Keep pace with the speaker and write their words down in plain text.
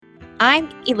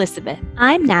I'm Elizabeth.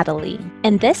 I'm Natalie,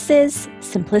 and this is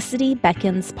Simplicity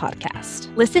Beckons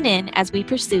Podcast. Listen in as we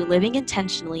pursue living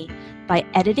intentionally by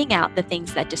editing out the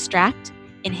things that distract,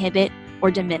 inhibit, or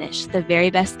diminish the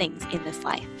very best things in this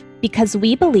life. Because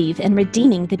we believe in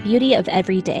redeeming the beauty of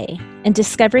every day and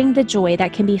discovering the joy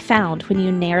that can be found when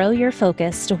you narrow your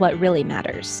focus to what really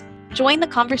matters. Join the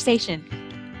conversation.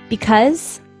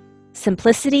 Because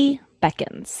simplicity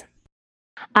beckons.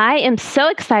 I am so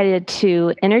excited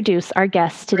to introduce our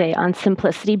guest today on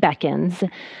Simplicity Beckons.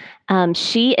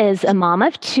 She is a mom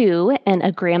of 2 and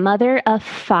a grandmother of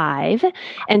 5,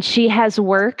 and she has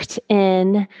worked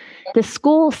in the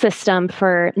school system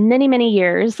for many, many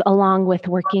years, along with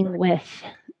working with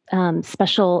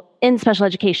special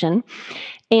education.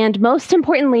 And most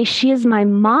importantly, she is my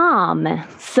mom.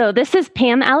 So this is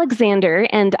Pam Alexander,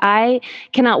 and I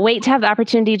cannot wait to have the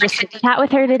opportunity just to chat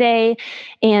with her today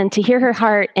and to hear her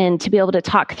heart and to be able to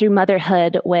talk through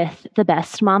motherhood with the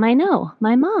best mom I know,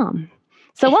 my mom.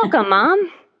 So welcome, Mom.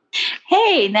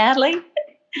 Hey, Natalie.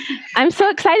 I'm so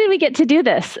excited we get to do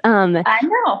this. I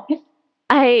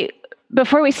know.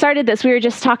 Before we started this, we were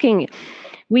just talking.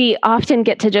 We often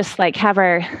get to just have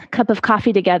our cup of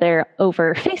coffee together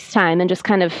over FaceTime and just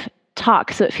kind of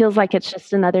talk. So it feels like it's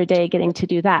just another day getting to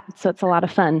do that. So it's a lot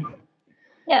of fun.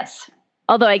 Yes.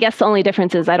 Although I guess the only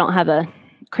difference is I don't have a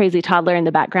crazy toddler in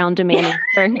the background demanding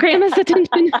for grandma's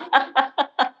attention.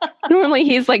 Normally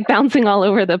he's bouncing all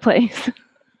over the place.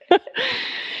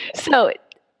 So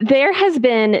there has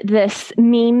been this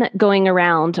meme going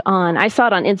around I saw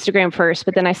it on Instagram first,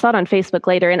 but then I saw it on Facebook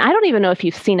later. And I don't even know if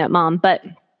you've seen it, Mom, but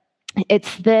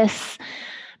it's this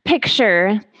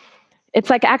picture. It's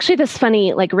actually this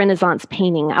funny, Renaissance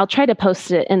painting. I'll try to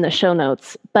post it in the show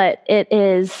notes, but it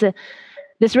is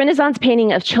this Renaissance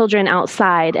painting of children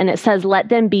outside, and it says, "Let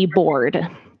them be bored."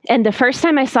 And the first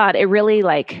time I saw it, it really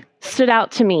stood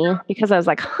out to me because I was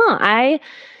like,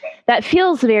 that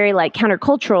feels very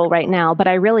countercultural right now, but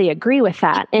I really agree with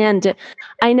that. And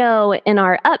I know in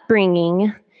our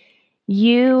upbringing,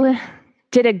 you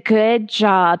did a good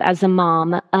job as a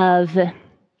mom of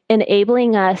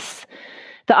enabling us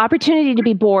the opportunity to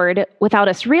be bored without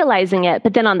us realizing it.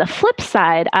 But then on the flip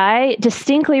side, I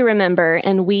distinctly remember,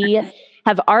 and we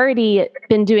have already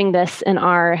been doing this in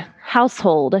our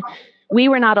household, we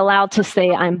were not allowed to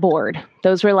say "I'm bored."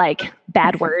 Those were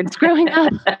bad words growing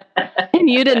up. And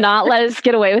you did not let us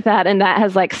get away with that. And that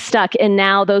has stuck. And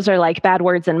now those are bad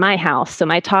words in my house. So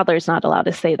my toddler's not allowed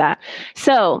to say that.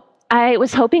 So I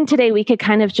was hoping today we could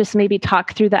kind of just maybe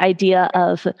talk through the idea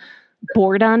of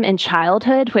boredom in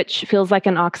childhood, which feels like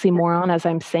an oxymoron as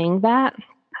I'm saying that.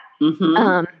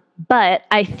 Mm-hmm. But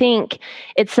I think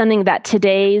it's something that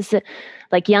today's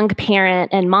young parent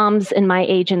and moms in my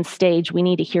age and stage, we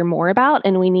need to hear more about,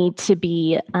 and we need to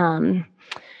be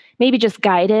maybe just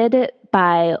guided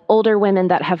by older women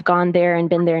that have gone there and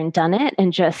been there and done it.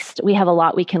 And we have a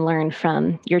lot we can learn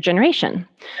from your generation.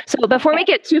 So before we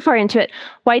get too far into it,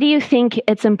 why do you think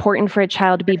it's important for a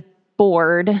child to be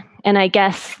bored? And I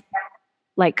guess,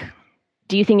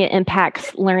 do you think it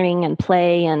impacts learning and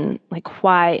play, and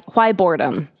why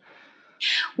boredom?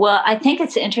 Well, I think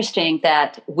it's interesting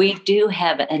that we do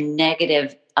have a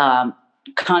negative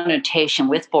connotation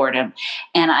with boredom.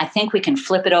 And I think we can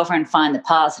flip it over and find the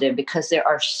positive, because there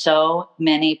are so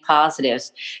many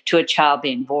positives to a child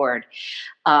being bored.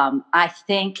 I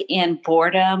think in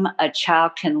boredom, a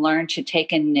child can learn to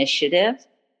take initiative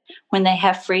when they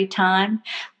have free time.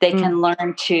 They can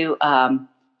learn to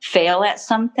fail at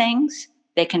some things.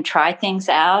 They can try things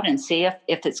out and see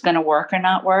if it's going to work or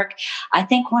not work. I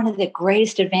think one of the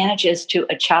greatest advantages to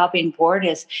a child being bored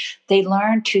is they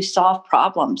learn to solve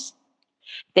problems.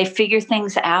 They figure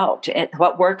things out,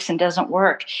 what works and doesn't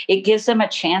work. It gives them a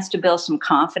chance to build some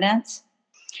confidence.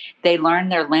 They learn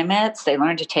their limits. They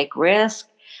learn to take risks.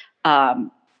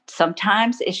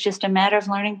 Sometimes it's just a matter of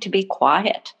learning to be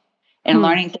quiet and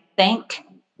learning to think.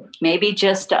 Maybe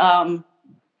just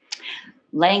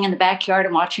laying in the backyard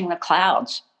and watching the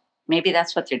clouds. Maybe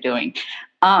that's what they're doing.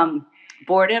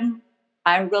 Boredom,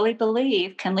 I really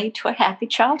believe, can lead to a happy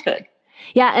childhood.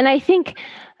 Yeah, and I think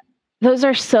those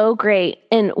are so great.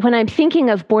 And when I'm thinking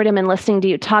of boredom and listening to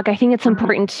you talk, I think it's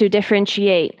important to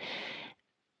differentiate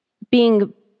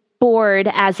being bored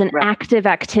as an active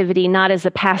activity, not as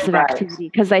a passive activity.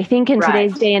 Because I think in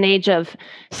today's day and age of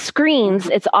screens,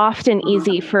 it's often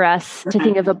easy for us to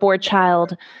think of a bored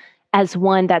child as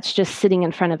one that's just sitting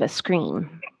in front of a screen.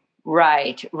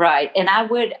 Right. And I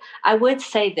would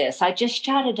say this. I just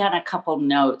jotted down a couple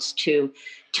notes to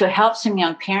help some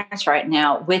young parents right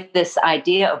now with this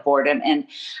idea of boredom. And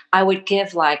I would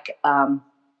give I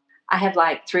have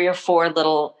 3 or 4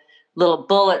 little little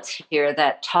bullets here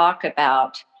that talk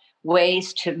about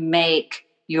ways to make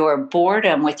your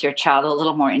boredom with your child a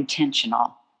little more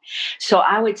intentional. So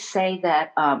I would say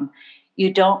that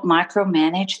you don't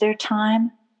micromanage their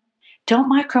time.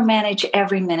 Don't micromanage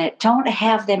every minute. Don't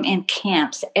have them in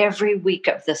camps every week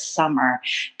of the summer.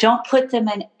 Don't put them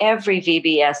in every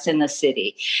VBS in the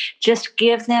city. Just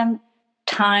give them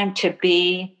time to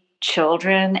be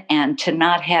children and to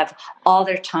not have all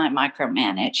their time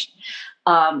micromanaged.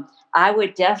 I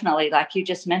would definitely, like you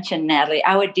just mentioned, Natalie,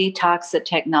 I would detox the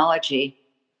technology,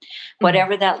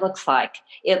 whatever that looks like.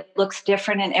 It looks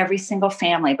different in every single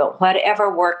family, but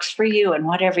whatever works for you and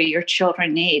whatever your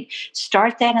children need,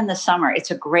 start that in the summer. It's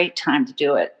a great time to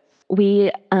do it. We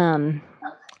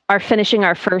are finishing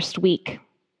our first week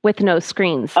with no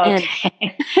screens.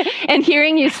 Okay. And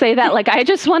hearing you say that, like, I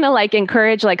just want to like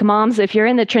encourage like moms, if you're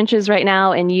in the trenches right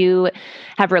now and you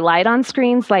have relied on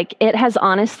screens, like it has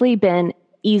honestly been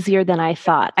easier than I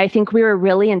thought. I think we were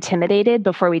really intimidated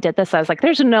before we did this. I was like,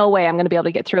 there's no way I'm going to be able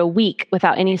to get through a week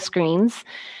without any screens.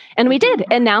 And we did.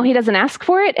 And now he doesn't ask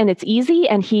for it and it's easy.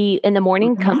 And he in the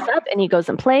morning comes up and he goes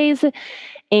and plays.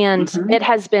 And it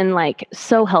has been like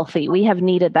so healthy. We have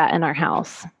needed that in our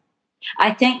house.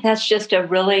 I think that's just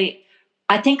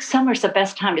I think summer's the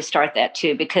best time to start that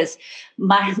too, because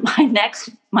my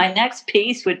next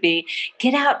piece would be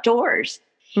get outdoors,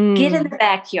 get in the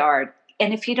backyard.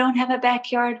 And if you don't have a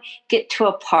backyard, get to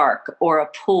a park or a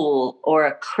pool or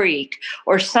a creek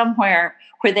or somewhere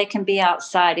where they can be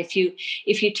outside. If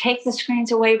you take the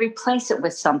screens away, replace it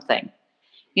with something,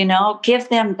 give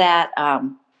them that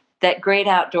great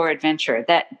outdoor adventure.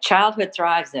 That childhood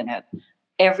thrives in it.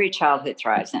 Every childhood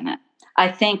thrives in it. I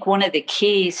think one of the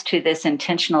keys to this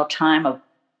intentional time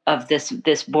of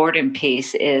this boredom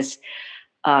piece is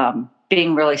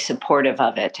being really supportive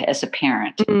of it as a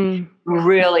parent,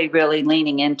 really, really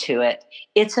leaning into it.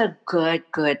 It's a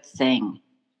good thing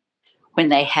when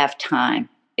they have time.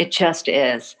 It just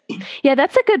is. Yeah,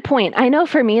 that's a good point. I know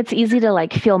for me, it's easy to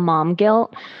like feel mom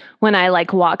guilt when I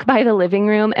like walk by the living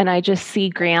room and I just see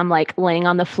Graham like laying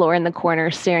on the floor in the corner,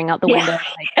 staring out the window.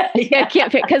 Like, I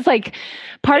can't fit because like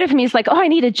part of me is like, oh, I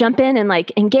need to jump in and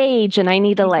like engage, and I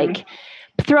need to like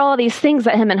throw all these things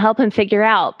at him and help him figure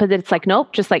out. But it's like,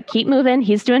 nope, just like keep moving.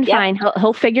 He's doing fine.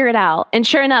 He'll figure it out. And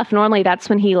sure enough, normally that's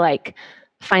when he like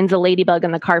finds a ladybug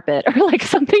in the carpet or like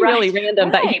something really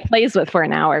random that he plays with for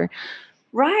an hour.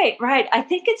 Right. I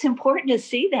think it's important to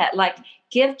see that, like,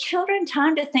 give children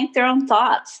time to think their own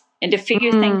thoughts and to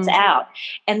figure things out.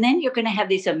 And then you're going to have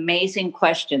these amazing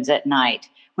questions at night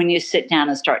when you sit down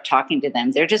and start talking to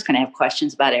them. They're just going to have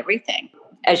questions about everything,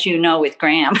 as you know, with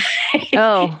Graham.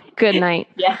 Oh, good night.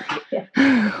 Yeah.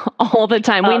 All the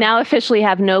time. We now officially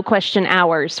have no question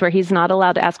hours where he's not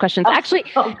allowed to ask questions. Actually,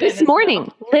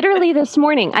 literally this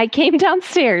morning, I came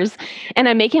downstairs and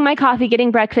I'm making my coffee, getting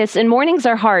breakfast. And mornings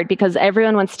are hard because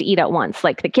everyone wants to eat at once.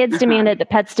 Like the kids demand it, the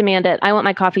pets demand it. I want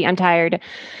my coffee. I'm tired.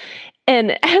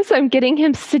 And as I'm getting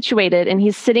him situated and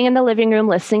he's sitting in the living room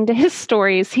listening to his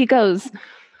stories, he goes,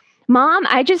 Mom,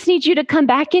 I just need you to come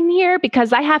back in here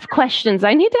because I have questions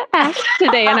I need to ask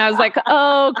today. And I was like,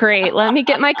 oh, great. Let me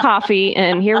get my coffee.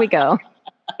 And here we go.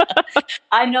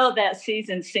 I know that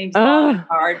season seems long and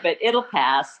hard, but it'll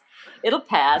pass. But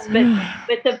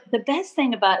the best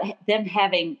thing about them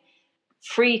having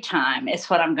free time is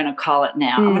what I'm going to call it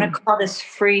now. I'm going to call this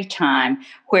free time,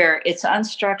 where it's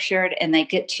unstructured and they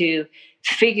get to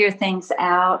figure things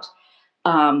out.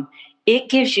 It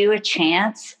gives you a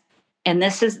chance. And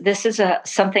this is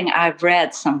something I've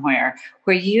read somewhere,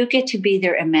 where you get to be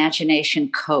their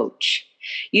imagination coach.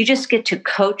 You just get to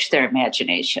coach their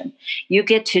imagination. You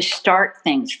get to start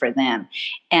things for them.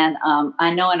 And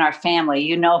I know in our family,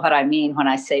 you know what I mean when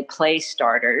I say play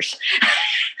starters,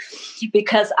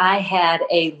 because I had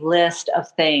a list of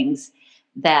things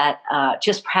that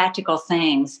just practical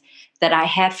things that I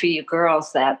had for you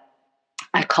girls that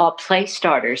I call play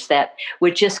starters, that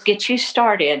would just get you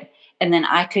started. And then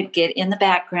I could get in the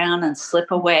background and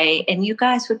slip away, and you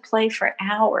guys would play for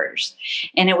hours.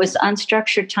 And it was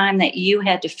unstructured time that you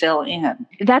had to fill in.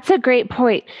 That's a great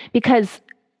point, because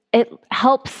it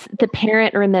helps the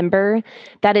parent remember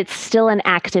that it's still an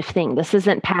active thing. This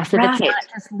isn't passive. Right. It's not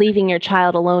just leaving your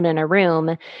child alone in a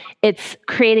room. It's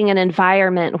creating an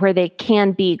environment where they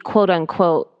can be, quote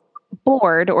unquote,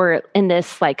 bored, or in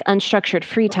this like unstructured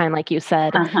free time, like you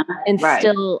said, and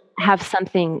still have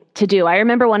something to do. I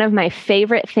remember one of my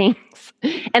favorite things,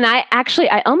 and I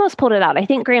almost pulled it out. I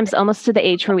think Graham's almost to the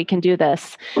age where we can do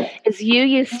this, is you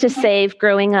used to save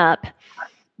growing up,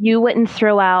 you wouldn't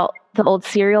throw out the old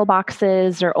cereal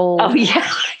boxes or Oh, old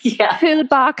yeah. food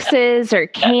boxes or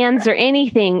cans or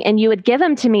anything, and you would give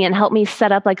them to me and help me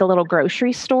set up like a little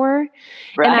grocery store.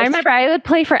 Right. And I remember I would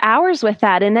play for hours with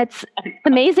that, and that's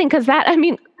amazing because that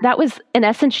was in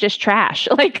essence just trash.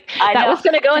 Like that was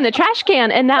going to go in the trash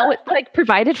can, and that was like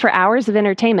provided for hours of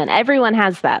entertainment. Everyone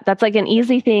has that. That's like an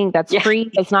easy thing that's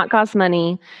free, does not cost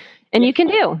money, and you can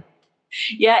do.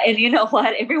 Yeah, and you know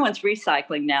what? Everyone's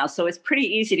recycling now, so it's pretty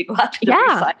easy to go out to the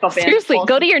recycle bin. Seriously,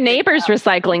 go to your neighbor's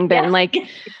recycling bin. Like,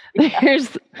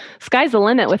 there's sky's the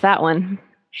limit with that one.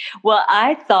 Well,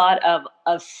 I thought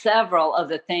of several of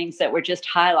the things that were just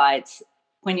highlights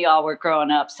when you all were growing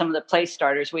up. Some of the play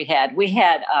starters we had. We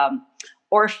had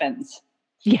orphans.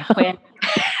 Yeah.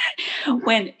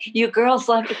 When you girls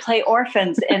love to play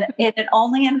orphans, and it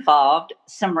only involved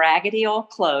some raggedy old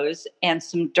clothes and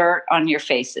some dirt on your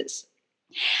faces.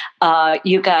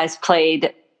 You guys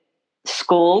played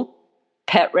school,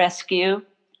 pet rescue,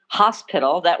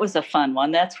 hospital. That was a fun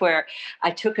one. That's where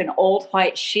I took an old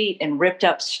white sheet and ripped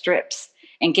up strips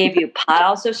and gave you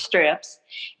piles of strips.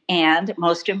 And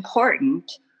most important,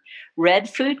 red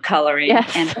food coloring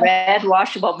and red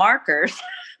washable markers.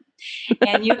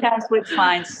 And you guys would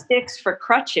find sticks for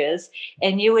crutches,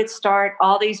 and you would start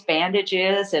all these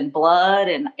bandages and blood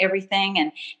and everything.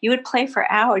 And you would play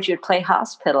for hours. You'd play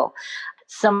hospital.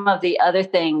 Some of the other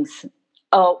things,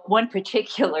 one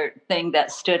particular thing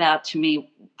that stood out to me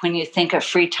when you think of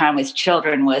free time with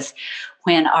children was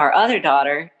when our other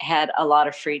daughter had a lot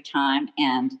of free time,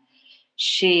 and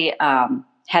she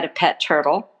had a pet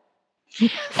turtle.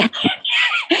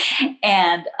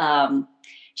 And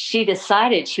she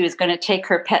decided she was going to take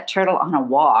her pet turtle on a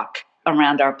walk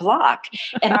around our block.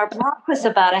 And our block was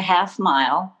about a half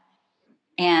mile.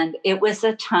 And it was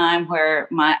a time where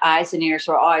my eyes and ears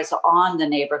were always on the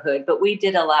neighborhood, but we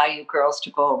did allow you girls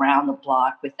to go around the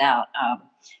block without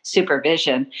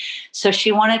supervision. So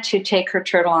she wanted to take her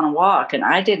turtle on a walk, and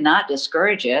I did not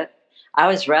discourage it. I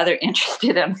was rather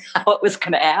interested in how it was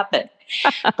going to happen.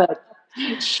 But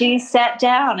she sat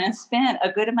down and spent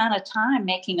a good amount of time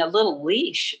making a little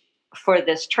leash for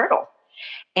this turtle.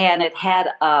 And it had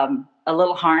a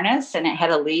little harness, and it had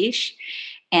a leash.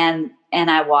 And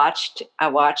I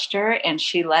watched her, and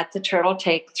she let the turtle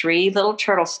take 3 little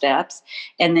turtle steps,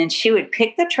 and then she would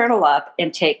pick the turtle up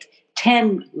and take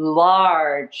 10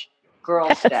 large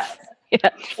girl steps.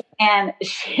 Yes. And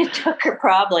it took her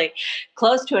probably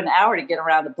close to an hour to get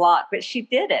around the block, but she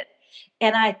did it.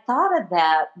 And I thought of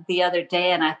that the other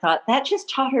day, and I thought that just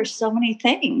taught her so many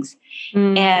things.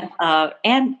 And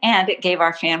it gave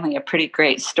our family a pretty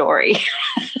great story.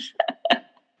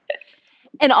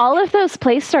 And all of those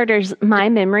play starters, my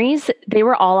memories, they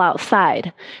were all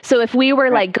outside. So if we were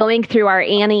like going through our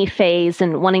Annie phase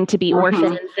and wanting to be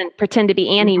orphans and pretend to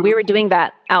be Annie, we were doing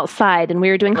that outside, and we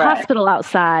were doing hospital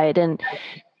outside. And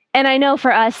I know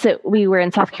for us, we were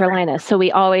in South Carolina, so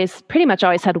we pretty much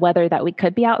always had weather that we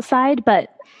could be outside. But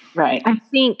I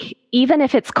think even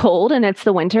if it's cold and it's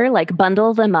the winter, like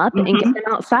bundle them up and get them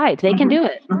outside. They can do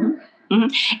it.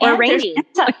 Or rainy.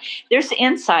 There's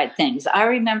inside things. I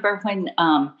remember when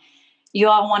you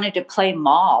all wanted to play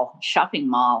shopping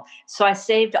mall. So I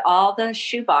saved all the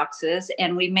shoe boxes,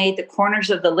 and we made the corners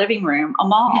of the living room a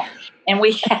mall. And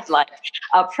we had like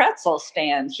a pretzel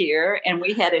stand here, and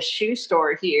we had a shoe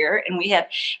store here, and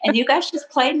you guys just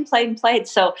played and played and played.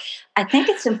 So I think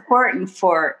it's important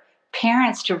for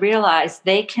parents to realize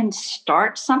they can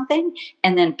start something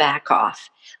and then back off.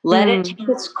 Let it take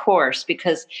its course,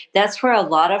 because that's where a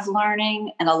lot of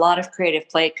learning and a lot of creative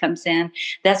play comes in.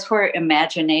 That's where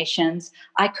imaginations.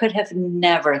 I could have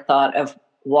never thought of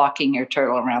walking your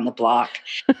turtle around the block,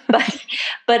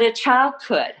 but a child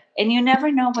could. And you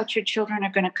never know what your children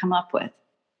are going to come up with.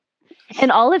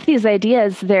 And all of these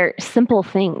ideas, they're simple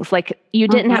things. Like you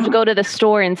didn't have to go to the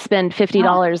store and spend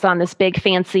 $50 on this big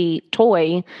fancy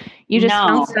toy. You just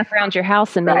found stuff around your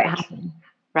house and made it happen.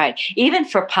 Right. Even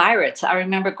for pirates, I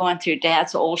remember going through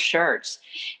Dad's old shirts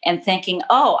and thinking,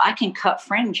 I can cut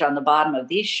fringe on the bottom of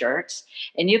these shirts,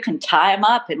 and you can tie them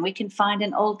up, and we can find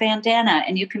an old bandana,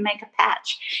 and you can make a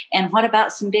patch. And what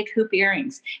about some big hoop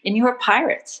earrings? And you were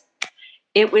pirates.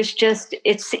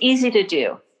 It's easy to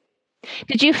do.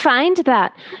 Did you find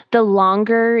that the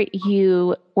longer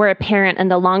you were a parent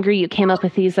and the longer you came up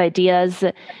with these ideas,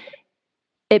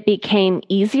 it became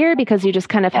easier because you just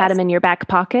kind of had them in your back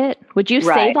pocket? Would you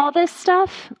save all this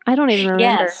stuff? I don't even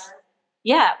remember. Yes.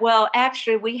 Yeah. Well,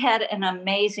 actually, we had an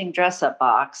amazing dress-up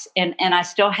box, and I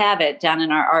still have it down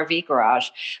in our RV garage.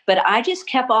 But I just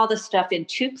kept all the stuff in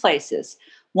 2 places.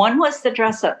 One was the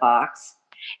dress-up box,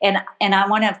 And I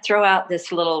want to throw out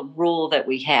this little rule that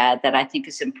we had that I think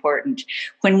is important.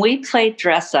 When we played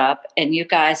dress up and you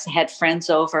guys had friends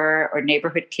over or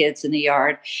neighborhood kids in the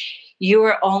yard, you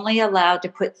were only allowed to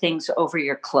put things over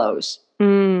your clothes.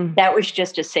 That was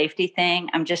just a safety thing.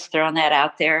 I'm just throwing that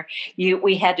out there.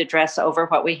 We had to dress over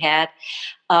what we had.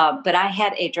 But I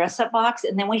had a dress-up box,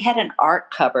 and then we had an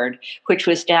art cupboard, which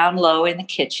was down low in the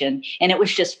kitchen, and it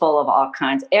was just full of all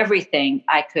kinds. Everything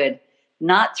I could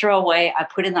not throw away, I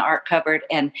put in the art cupboard,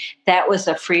 and that was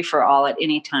a free-for-all at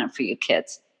any time for you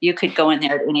kids. You could go in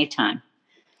there at any time.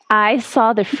 I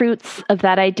saw the fruits of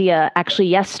that idea actually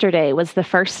yesterday. Was the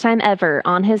first time ever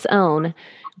on his own.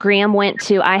 Graham went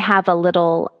to, I have a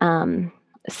little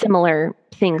similar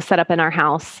thing set up in our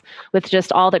house with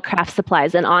just all the craft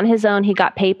supplies. And on his own, he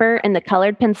got paper and the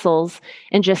colored pencils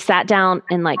and just sat down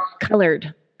and like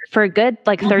colored for a good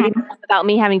 30 minutes without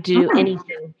me having to do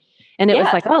anything. And it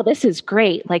was like, oh, this is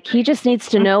great. Like he just needs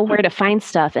to know where to find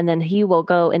stuff and then he will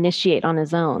go initiate on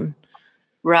his own.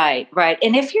 Right.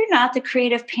 And if you're not the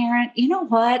creative parent, you know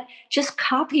what? Just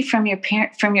copy from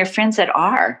your friends that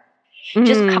are.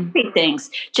 Just copy things.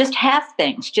 Just have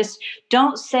things. Just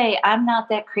don't say, I'm not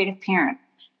that creative parent.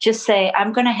 Just say,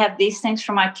 I'm going to have these things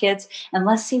for my kids and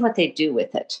let's see what they do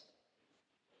with it.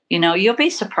 You'll be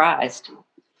surprised.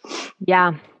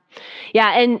 Yeah.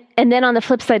 Yeah. And then on the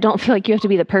flip side, don't feel like you have to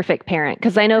be the perfect parent.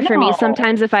 Because I know for me,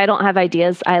 sometimes if I don't have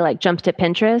ideas, I jump to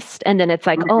Pinterest and then it's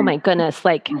like, oh my goodness,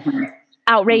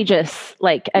 outrageous,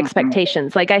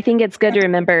 expectations. I think it's good to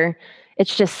remember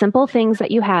it's just simple things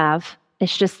that you have.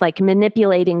 It's just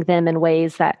manipulating them in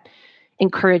ways that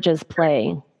encourages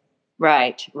play.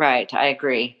 Right. I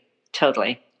agree.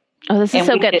 Totally. Oh, this is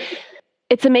so good.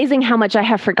 It's amazing how much I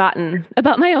have forgotten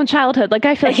about my own childhood.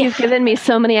 I feel like you've given me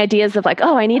so many ideas of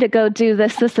oh, I need to go do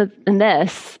this, this, and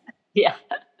this. Yeah.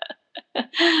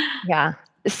 Yeah.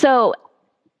 So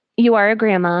you are a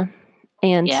grandma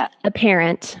and a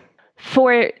parent.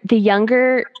 For the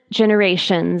younger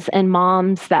generations and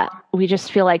moms that we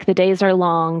just feel like the days are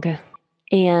long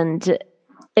and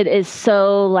it is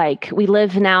so we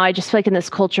live now, I just feel in this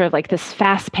culture of this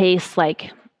fast pace,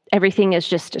 everything is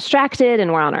just distracted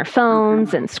and we're on our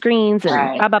phones and screens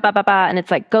and and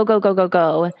it's go, go, go, go,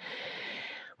 go.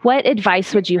 What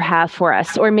advice would you have for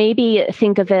us? Or maybe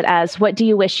think of it as, what do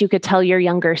you wish you could tell your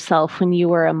younger self when you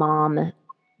were a mom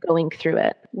going through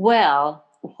it? Well,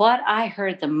 what I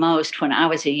heard the most when I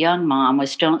was a young mom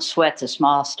was don't sweat the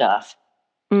small stuff.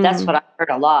 That's what I heard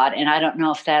a lot. And I don't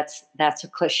know if that's a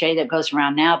cliche that goes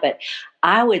around now, but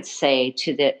I would say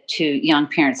to young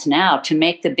parents now to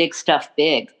make the big stuff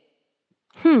big.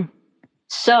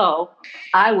 So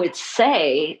I would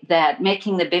say that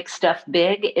making the big stuff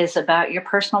big is about your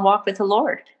personal walk with the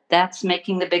Lord. That's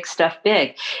making the big stuff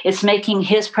big. It's making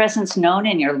his presence known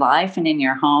in your life and in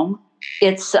your home.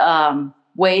 It's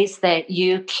ways that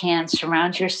you can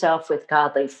surround yourself with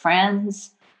godly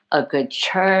friends, a good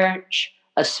church,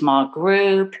 a small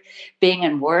group, being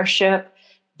in worship.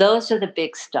 Those are the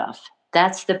big stuff.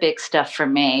 That's the big stuff for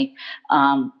me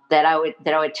that I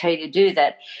would tell you to do.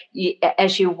 That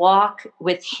as you walk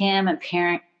with him and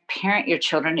parent your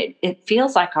children, it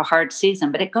feels like a hard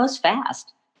season, but it goes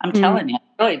fast. I'm telling you,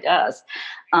 it really does.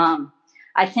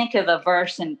 I think of a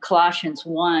verse in Colossians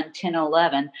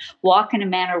 1:10-11, walk in a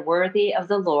manner worthy of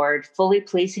the Lord, fully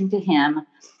pleasing to him,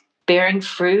 bearing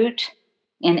fruit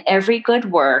in every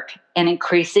good work and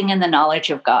increasing in the knowledge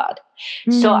of God.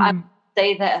 So I would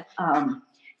say that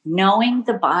knowing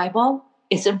the Bible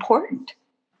is important.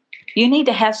 You need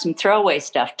to have some throwaway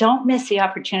stuff. Don't miss the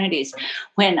opportunities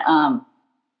when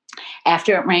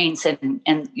after it rains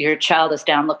and your child is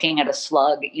down looking at a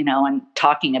slug, and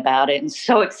talking about it and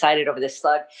so excited over this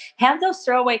slug. Have those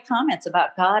throwaway comments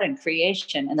about God and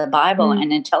creation and the Bible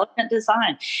and intelligent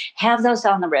design. Have those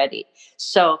on the ready.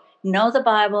 So know the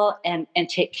Bible and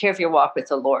take care of your walk with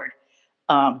the Lord.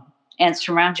 And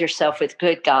surround yourself with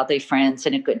good, godly friends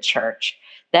and a good church.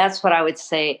 That's what I would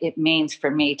say it means for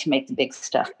me to make the big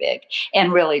stuff big.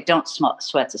 And really, don't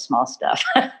sweat the small stuff.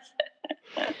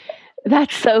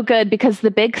 That's so good, because the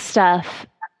big stuff,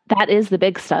 that is the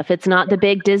big stuff. It's not the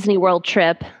big Disney World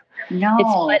trip. No.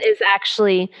 It's what is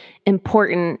actually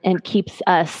important and keeps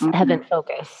us heaven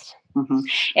focused.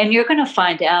 And you're going to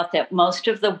find out that most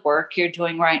of the work you're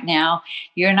doing right now,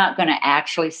 you're not going to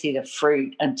actually see the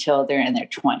fruit until they're in their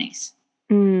 20s.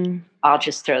 I'll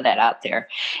just throw that out there.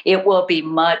 It will be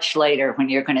much later when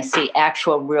you're going to see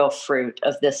actual real fruit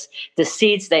of the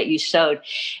seeds that you sowed.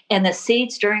 And the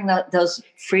seeds during those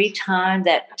free time,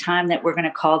 that time that we're going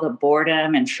to call the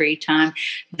boredom and free time,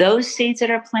 those seeds that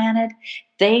are planted,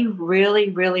 they really,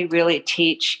 really, really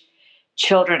teach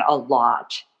children a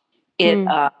lot. It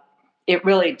It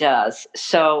really does.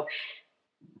 So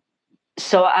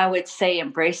I would say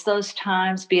embrace those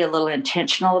times, be a little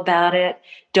intentional about it.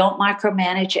 Don't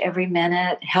micromanage every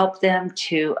minute. Help them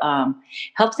to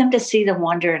see the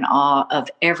wonder and awe of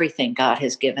everything God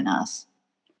has given us.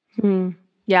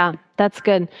 Yeah, that's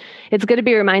good. It's good to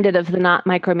be reminded of the not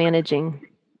micromanaging.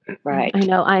 Right. I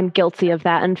know I'm guilty of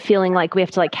that and feeling like we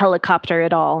have to like helicopter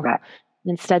it all. Right.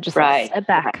 Instead, just like step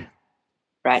back.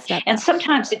 Right. And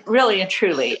sometimes it really and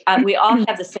truly, we all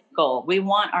have the same goal. We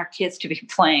want our kids to be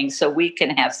playing so we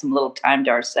can have some little time to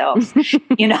ourselves,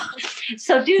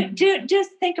 So do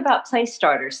think about play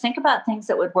starters. Think about things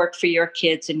that would work for your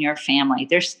kids and your family.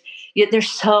 There's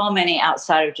so many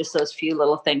outside of just those few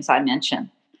little things I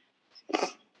mentioned.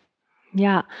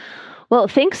 Yeah. Well,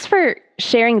 thanks for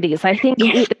sharing these. I think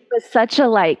it was such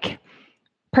a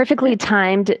perfectly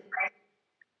timed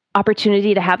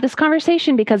opportunity to have this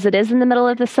conversation because it is in the middle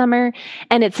of the summer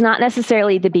and it's not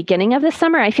necessarily the beginning of the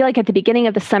summer. I feel like at the beginning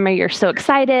of the summer, you're so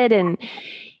excited and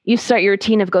you start your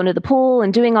routine of going to the pool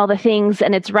and doing all the things.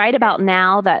 And it's right about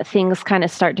now that things kind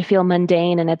of start to feel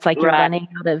mundane and it's like you're running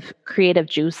out of creative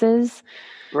juices.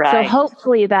 Right. So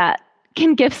hopefully that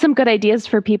can give some good ideas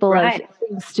for people of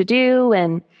things to do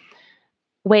and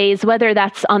ways, whether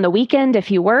that's on the weekend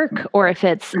if you work or if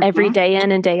it's every day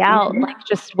in and day out,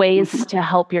 just ways to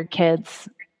help your kids,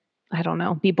 I don't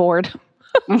know, be bored.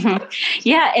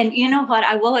 Yeah. And you know what?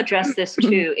 I will address this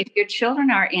too. If your children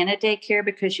are in a daycare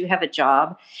because you have a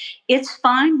job, it's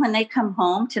fine when they come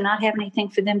home to not have anything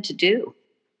for them to do.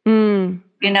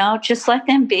 Just let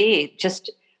them be.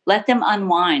 Just let them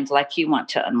unwind like you want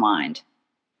to unwind.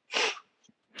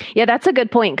 Yeah, that's a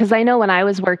good point. Because I know when I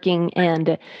was working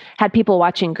and had people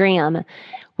watching Graham,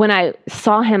 when I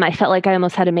saw him, I felt like I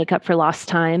almost had to make up for lost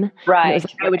time. Right.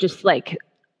 I would just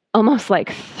almost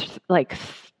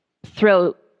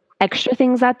throw extra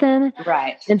things at them.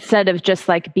 Right. Instead of just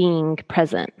being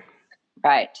present.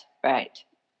 Right.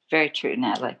 Very true,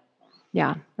 Natalie.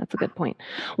 Yeah, that's a good point.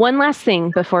 One last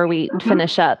thing before we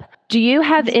finish up. Do you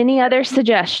have any other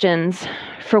suggestions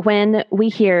for when we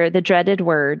hear the dreaded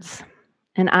words?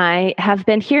 And I have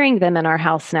been hearing them in our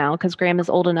house now because Graham is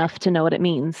old enough to know what it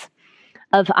means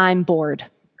of I'm bored.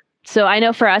 So I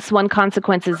know for us, one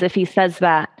consequence is if he says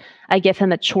that, I give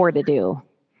him a chore to do.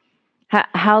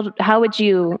 How would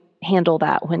you handle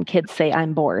that when kids say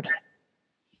I'm bored?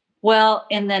 Well,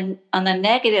 on the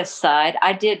negative side,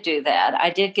 I did do that. I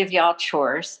did give y'all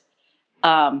chores,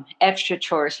 extra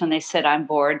chores when they said I'm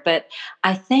bored. But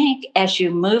I think as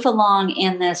you move along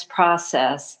in this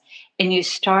process and you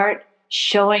start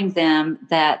showing them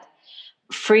that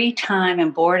free time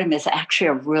and boredom is actually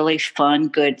a really fun,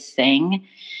 good thing,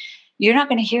 you're not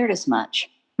going to hear it as much.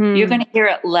 You're going to hear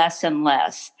it less and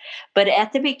less. But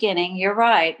at the beginning, you're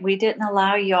right. We didn't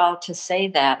allow y'all to say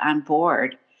that I'm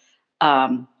bored.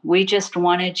 We just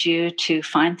wanted you to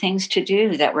find things to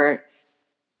do that were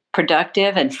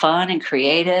productive and fun and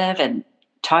creative and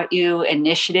taught you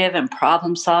initiative and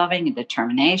problem solving and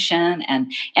determination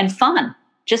and fun,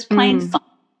 just plain fun.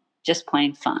 Just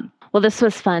plain fun. Well, this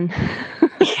was fun.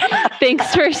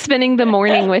 Thanks for spending the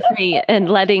morning with me and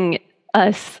letting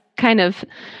us kind of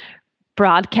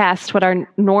broadcast what our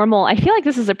normal, I feel like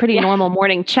this is a pretty normal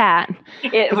morning chat.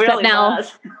 It really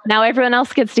was. Now everyone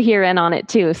else gets to hear in on it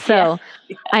too. So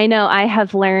I know I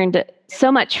have learned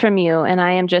so much from you and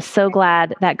I am just so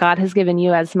glad that God has given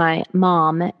you as my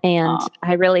mom. And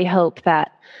I really hope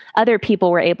that other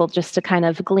people were able just to kind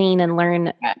of glean and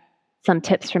learn some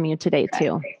tips from you today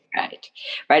too.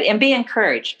 Right. And be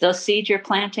encouraged. Those seeds you're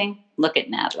planting, look at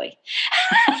Natalie.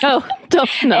 Oh, don't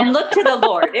know. And look to the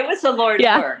Lord. It was the Lord's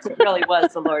work. It really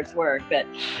was the Lord's work. But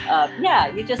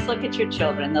you just look at your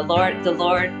children. The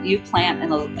Lord, you plant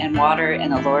and water,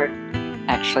 and the Lord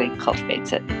actually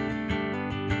cultivates it.